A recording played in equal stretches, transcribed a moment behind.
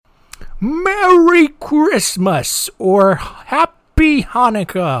Merry Christmas or Happy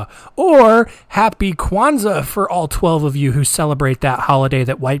Hanukkah or Happy Kwanzaa for all 12 of you who celebrate that holiday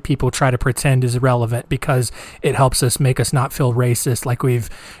that white people try to pretend is irrelevant because it helps us make us not feel racist, like we've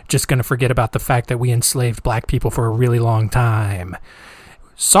just going to forget about the fact that we enslaved black people for a really long time.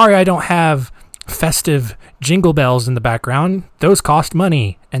 Sorry I don't have festive jingle bells in the background. Those cost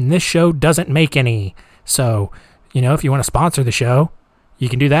money, and this show doesn't make any. So, if you want to sponsor the show, you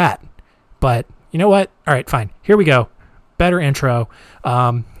can do that. But you know what? All right, fine. Here we go. Better intro.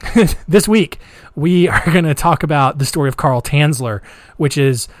 This week, we are going to talk about the story of Carl Tanzler, which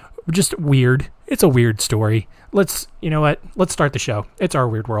is just weird. It's a weird story. Let's start the show. It's Our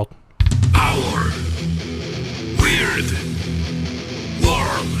Weird World. Our Weird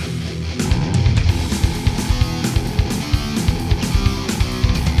World.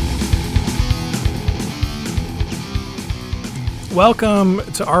 Welcome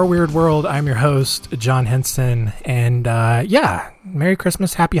to Our Weird World. I'm your host, John Henson, and Merry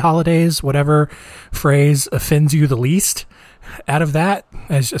Christmas, Happy Holidays, whatever phrase offends you the least out of that.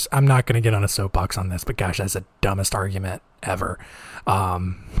 I'm not going to get on a soapbox on this, but gosh, that's the dumbest argument ever.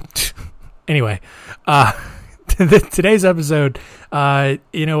 Anyway, today's episode,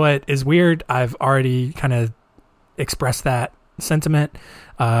 is weird. I've already kind of expressed that sentiment.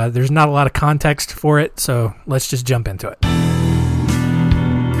 There's not a lot of context for it, so let's just jump into it.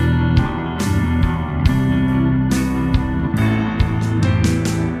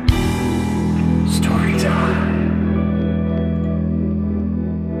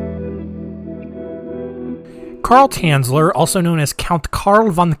 Carl Tanzler, also known as Count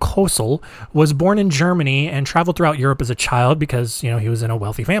Karl von Cosel, was born in Germany and traveled throughout Europe as a child because, he was in a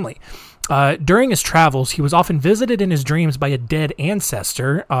wealthy family. During his travels, he was often visited in his dreams by a dead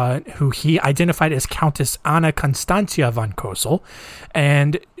ancestor, who he identified as Countess Anna Constantia von Cosel,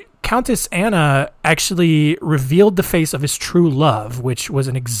 and Countess Anna actually revealed the face of his true love, which was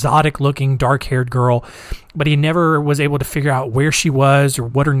an exotic-looking, dark-haired girl, but he never was able to figure out where she was or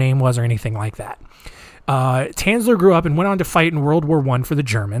what her name was or anything like that. Tanzler grew up and went on to fight in World War I for the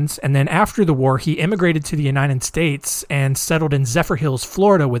Germans, and then after the war, he immigrated to the United States and settled in Zephyrhills,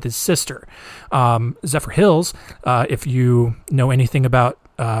 Florida with his sister. Zephyrhills, if you know anything about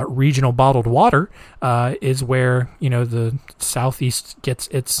regional bottled water, is where, the Southeast gets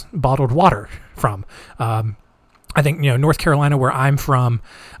its bottled water from. I think, North Carolina, where I'm from,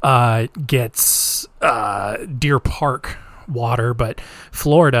 gets Deer Park water, but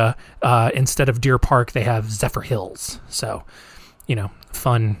Florida, instead of Deer Park, they have Zephyrhills. So,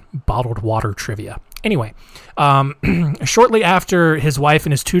 fun bottled water trivia. Anyway, shortly after his wife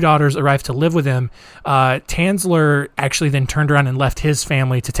and his two daughters arrived to live with him, Tanzler actually then turned around and left his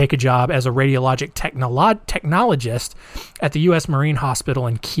family to take a job as a radiologic technologist at the U.S. Marine Hospital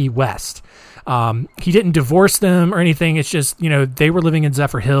in Key West. He didn't divorce them or anything. It's just, they were living in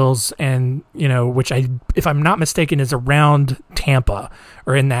Zephyrhills and, which if I'm not mistaken, is around Tampa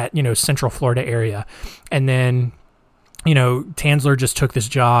or in that, Central Florida area. And then, Tanzler just took this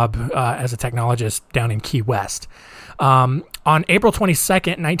job as a technologist down in Key West. On April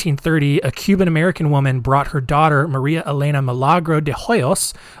 22nd, 1930, a Cuban-American woman brought her daughter, Maria Elena Milagro de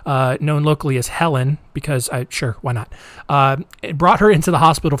Hoyos, known locally as Helen, because, why not? It brought her into the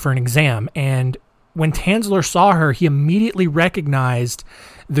hospital for an exam, and when Tanzler saw her, he immediately recognized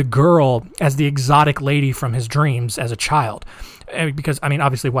the girl as the exotic lady from his dreams as a child. Because,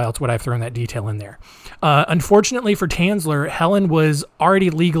 obviously, why else would I have thrown that detail in there? Unfortunately for Tanzler, Helen was already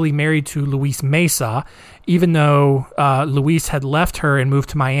legally married to Luis Mesa, even though Luis had left her and moved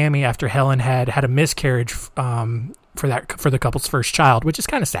to Miami after Helen had a miscarriage for the couple's first child, which is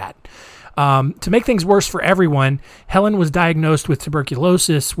kind of sad. To make things worse for everyone, Helen was diagnosed with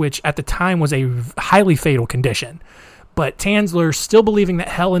tuberculosis, which at the time was a highly fatal condition. But Tanzler, still believing that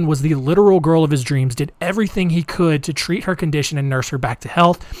Helen was the literal girl of his dreams, did everything he could to treat her condition and nurse her back to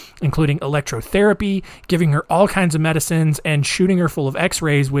health, including electrotherapy, giving her all kinds of medicines, and shooting her full of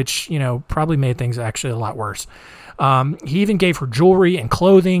x-rays, which, probably made things actually a lot worse. He even gave her jewelry and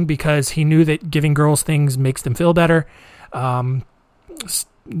clothing because he knew that giving girls things makes them feel better. Totally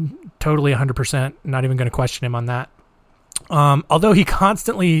 100%, not even going to question him on that. Although he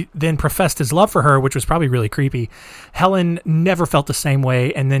constantly then professed his love for her, which was probably really creepy, Helen never felt the same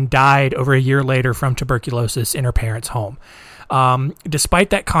way and then died over a year later from tuberculosis in her parents' home. Despite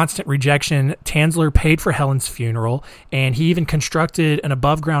that constant rejection, Tanzler paid for Helen's funeral, and he even constructed an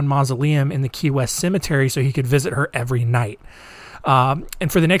above-ground mausoleum in the Key West Cemetery so he could visit her every night.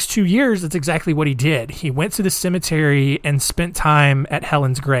 And for the next 2 years, that's exactly what he did. He went to the cemetery and spent time at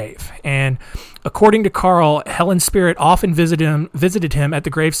Helen's grave. And according to Carl, Helen's spirit often visited him at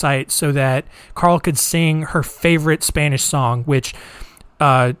the gravesite so that Carl could sing her favorite Spanish song, which,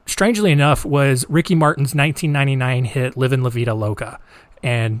 strangely enough, was Ricky Martin's 1999 hit "Livin' La Vida Loca."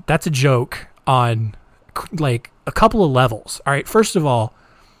 And that's a joke on like a couple of levels. All right, first of all,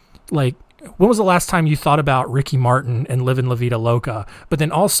 like, when was the last time you thought about Ricky Martin and "Livin' La Vida Loca"? But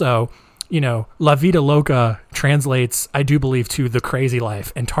then also, La Vida Loca translates, I do believe, to the crazy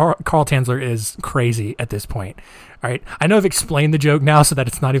life. And Carl Tanzler is crazy at this point. All right, I know I've explained the joke now so that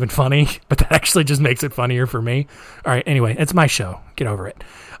it's not even funny, but that actually just makes it funnier for me. All right, anyway, it's my show. Get over it.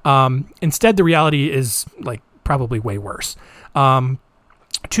 Instead, the reality is like probably way worse.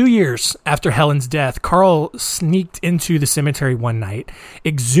 2 years after Helen's death, Carl sneaked into the cemetery one night,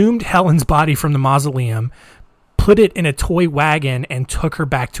 exhumed Helen's body from the mausoleum, put it in a toy wagon, and took her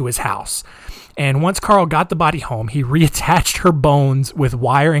back to his house. And once Carl got the body home, he reattached her bones with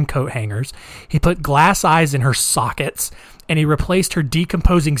wire and coat hangers. He put glass eyes in her sockets, and he replaced her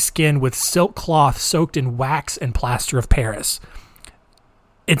decomposing skin with silk cloth soaked in wax and plaster of Paris.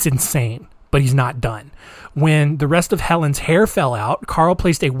 It's insane, but he's not done. When the rest of Helen's hair fell out, Carl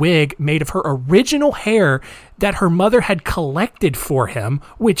placed a wig made of her original hair that her mother had collected for him,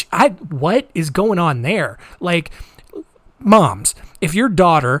 what is going on there? Like, moms, if your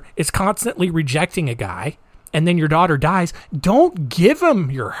daughter is constantly rejecting a guy and then your daughter dies, don't give him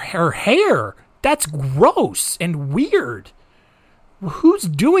her hair. That's gross and weird. Who's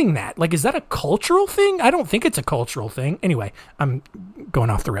doing that? Like, is that a cultural thing? I don't think it's a cultural thing. Anyway, I'm going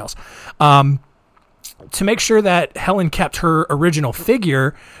off the rails. To make sure that Helen kept her original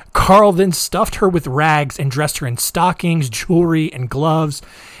figure, Carl then stuffed her with rags and dressed her in stockings, jewelry, and gloves.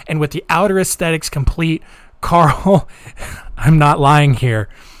 And with the outer aesthetics complete, Carl, I'm not lying here,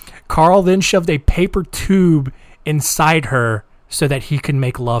 Carl then shoved a paper tube inside her so that he could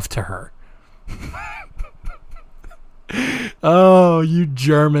make love to her. Oh, you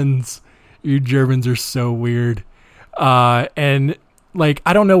Germans. You Germans are so weird. And like,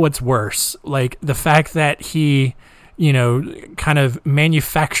 I don't know what's worse. Like, the fact that he, kind of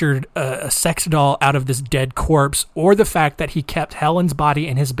manufactured a sex doll out of this dead corpse, or the fact that he kept Helen's body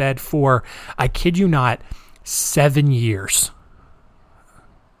in his bed for, I kid you not, 7 years.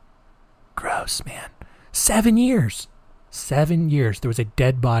 Gross, man. 7 years. 7 years. There was a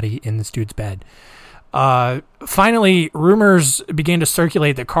dead body in this dude's bed. Finally, rumors began to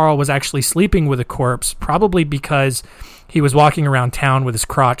circulate that Carl was actually sleeping with a corpse, probably because he was walking around town with his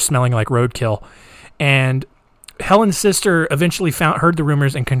crotch smelling like roadkill. And Helen's sister eventually heard the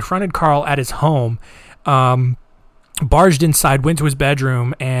rumors and confronted Carl at his home, barged inside, went to his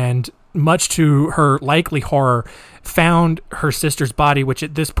bedroom, and much to her likely horror, found her sister's body, which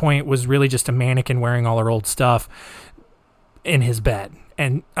at this point was really just a mannequin wearing all her old stuff, in his bed.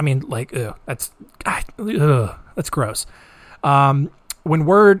 And I mean, like, that's gross. When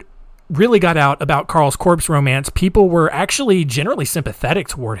word really got out about Carl's corpse romance, people were actually generally sympathetic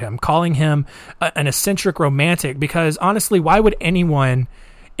toward him, calling him an eccentric romantic, because honestly, why would anyone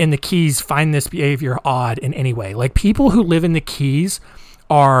in the Keys find this behavior odd in any way? Like, people who live in the Keys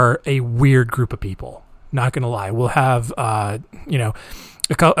are a weird group of people. Not going to lie. We'll have,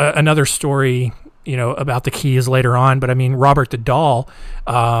 another story, about the Keys later on, but I mean, Robert the Doll,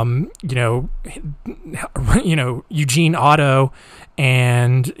 Eugene Otto,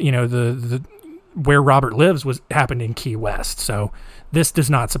 and, the where Robert lives happened in Key West. So this does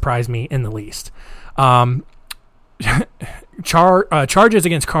not surprise me in the least. Charges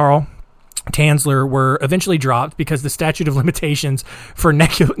against Carl Tanzler were eventually dropped because the statute of limitations for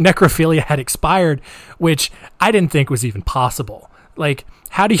necrophilia had expired, which I didn't think was even possible. Like,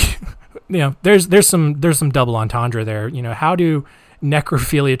 how do you, there's some double entendre there. How do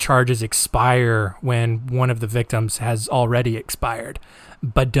necrophilia charges expire when one of the victims has already expired?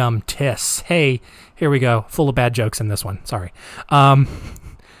 Badum tiss. Hey, here we go. Full of bad jokes in this one. Sorry.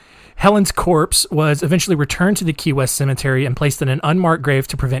 Helen's corpse was eventually returned to the Key West Cemetery and placed in an unmarked grave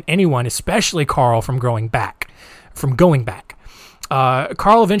to prevent anyone, especially Carl, from going back.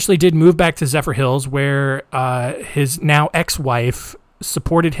 Carl eventually did move back to Zephyr Hills, where his now ex-wife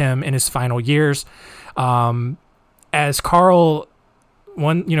supported him in his final years. As Carl,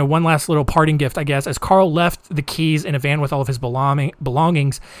 one last little parting gift, I guess, as Carl left the Keys in a van with all of his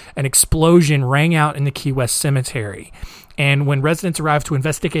belongings, an explosion rang out in the Key West Cemetery. And when residents arrived to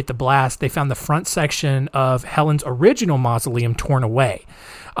investigate the blast, they found the front section of Helen's original mausoleum torn away.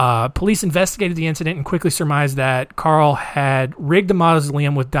 Police investigated the incident and quickly surmised that Carl had rigged the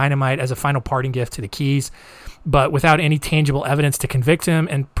mausoleum with dynamite as a final parting gift to the Keys. but without any tangible evidence to convict him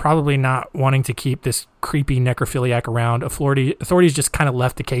and probably not wanting to keep this creepy necrophiliac around, authorities just kind of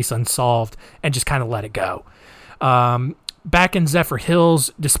left the case unsolved and just kind of let it go. Back in Zephyr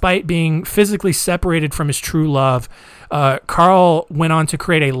Hills, despite being physically separated from his true love, Carl went on to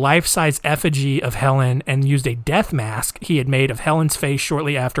create a life-size effigy of Helen and used a death mask he had made of Helen's face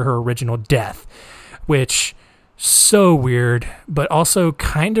shortly after her original death, which, so weird, but also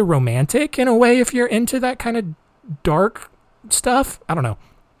kind of romantic in a way if you're into that kind of dark stuff. I don't know.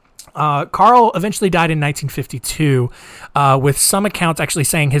 Carl eventually died in 1952, with some accounts actually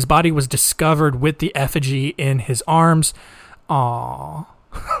saying his body was discovered with the effigy in his arms. Aww.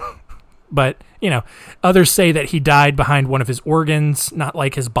 But, others say that he died behind one of his organs, not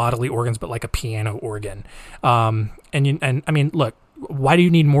like his bodily organs, but like a piano organ. Look, why do you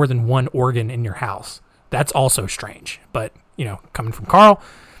need more than one organ in your house? That's also strange. But, coming from Carl,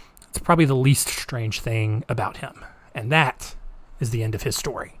 it's probably the least strange thing about him. And that is the end of his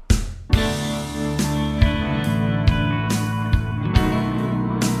story.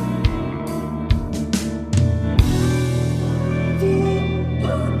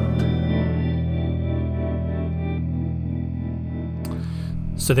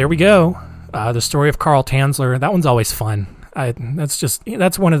 So there we go. The story of Carl Tanzler. That one's always fun.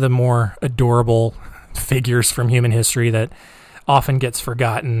 That's one of the more adorable figures from human history that often gets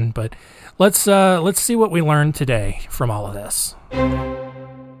forgotten. But let's see what we learned today from all of this.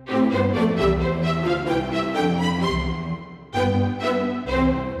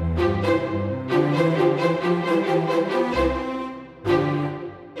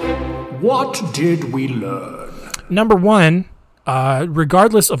 What did we learn? Number one,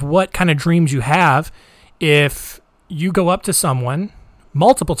 regardless of what kind of dreams you have, if you go up to someone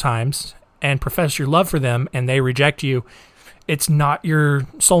multiple times and profess your love for them and they reject you, it's not your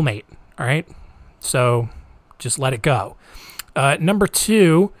soulmate, all right? So just let it go. Number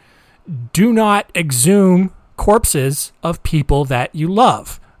two, do not exhume corpses of people that you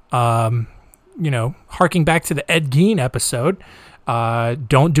love. Harking back to the Ed Gein episode,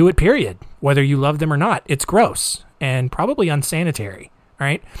 don't do it, period. Whether you love them or not, it's gross and probably unsanitary. All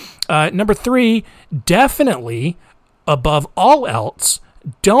right. Number three, definitely, above all else,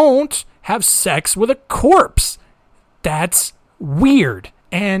 don't have sex with a corpse. That's weird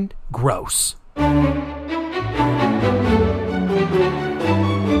and gross.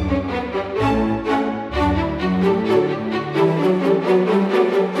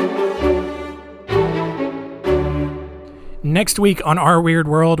 Next week on Our Weird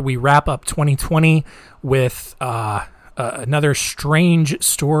World, we wrap up 2020 with another strange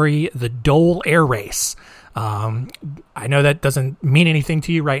story, the Dole Air Race. I know that doesn't mean anything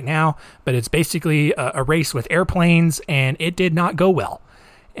to you right now, but it's basically a race with airplanes, and it did not go well.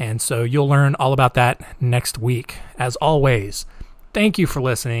 And so you'll learn all about that next week. As always, thank you for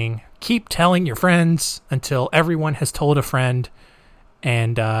listening. Keep telling your friends until everyone has told a friend,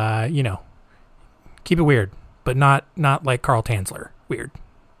 and, keep it weird. But not like Carl Tanzler. Weird.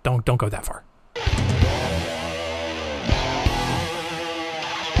 Don't go that far.